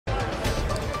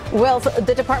Well,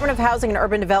 the Department of Housing and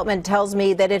Urban Development tells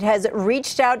me that it has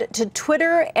reached out to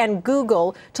Twitter and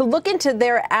Google to look into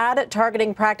their ad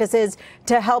targeting practices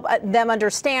to help them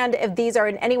understand if these are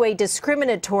in any way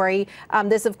discriminatory.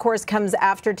 This, of course, comes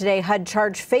after today HUD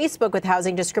charged Facebook with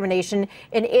housing discrimination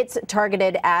in its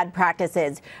targeted ad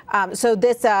practices. So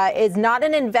this is not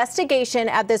an investigation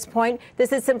at this point.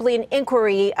 This is simply an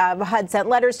inquiry. HUD sent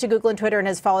letters to Google and Twitter and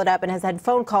has followed up and has had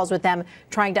phone calls with them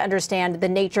trying to understand the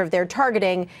nature of their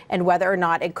targeting and whether or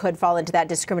not it could fall into that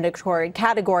discriminatory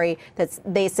category that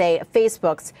they say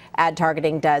Facebook's ad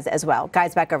targeting does as well.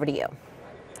 Guys, back over to you.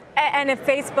 And if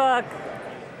Facebook's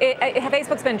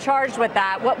been charged with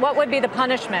that, what would be the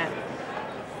punishment?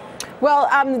 Well,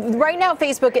 right now,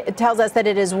 Facebook tells us that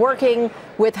it is working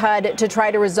with HUD to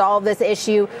try to resolve this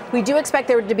issue. We do expect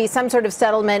there to be some sort of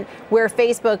settlement where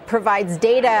Facebook provides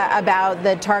data about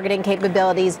the targeting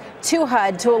capabilities to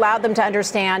HUD to allow them to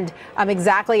understand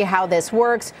exactly how this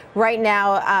works. Right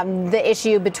now, the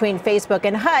issue between Facebook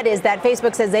and HUD is that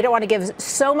Facebook says they don't want to give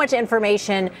so much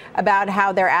information about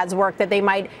how their ads work that they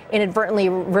might inadvertently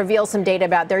reveal some data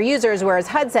about their users, whereas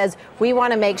HUD says we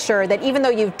want to make sure that even though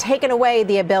you've taken away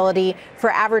the ability for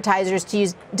advertisers to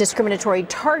use discriminatory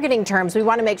targeting terms, we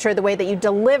want to make sure the way that you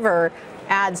deliver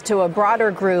ads to a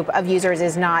broader group of users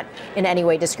is not in any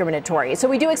way discriminatory. So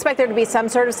we do expect there to be some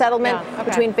sort of settlement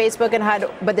between Facebook and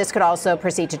HUD, but this could also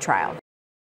proceed to trial.